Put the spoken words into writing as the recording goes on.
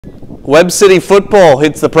Webb City football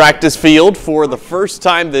hits the practice field for the first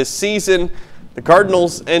time this season. The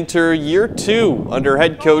Cardinals enter year 2 under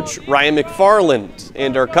head coach Ryan McFarland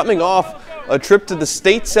and are coming off a trip to the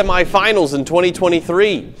state semifinals in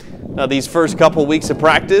 2023. Now, these first couple weeks of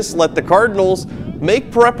practice let the Cardinals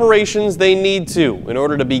make preparations they need to in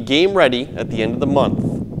order to be game ready at the end of the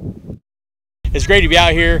month. It's great to be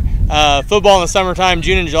out here. Football in the summertime,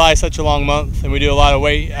 June and July is such a long month, and we do a lot of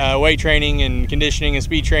weight training and conditioning and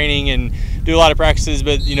speed training and do a lot of practices,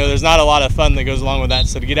 but there's not a lot of fun that goes along with that.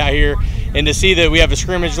 So to get out here and to see that we have a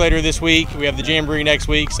scrimmage later this week, we have the jamboree next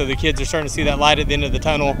week, so the kids are starting to see that light at the end of the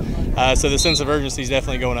tunnel, so the sense of urgency is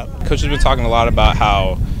definitely going up. Coach has been talking a lot about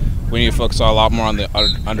how we need to focus a lot more on the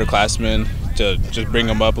underclassmen to just bring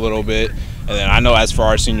them up a little bit. And then I know as for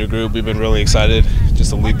our senior group, we've been really excited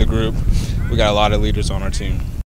just to lead the group. We got a lot of leaders on our team.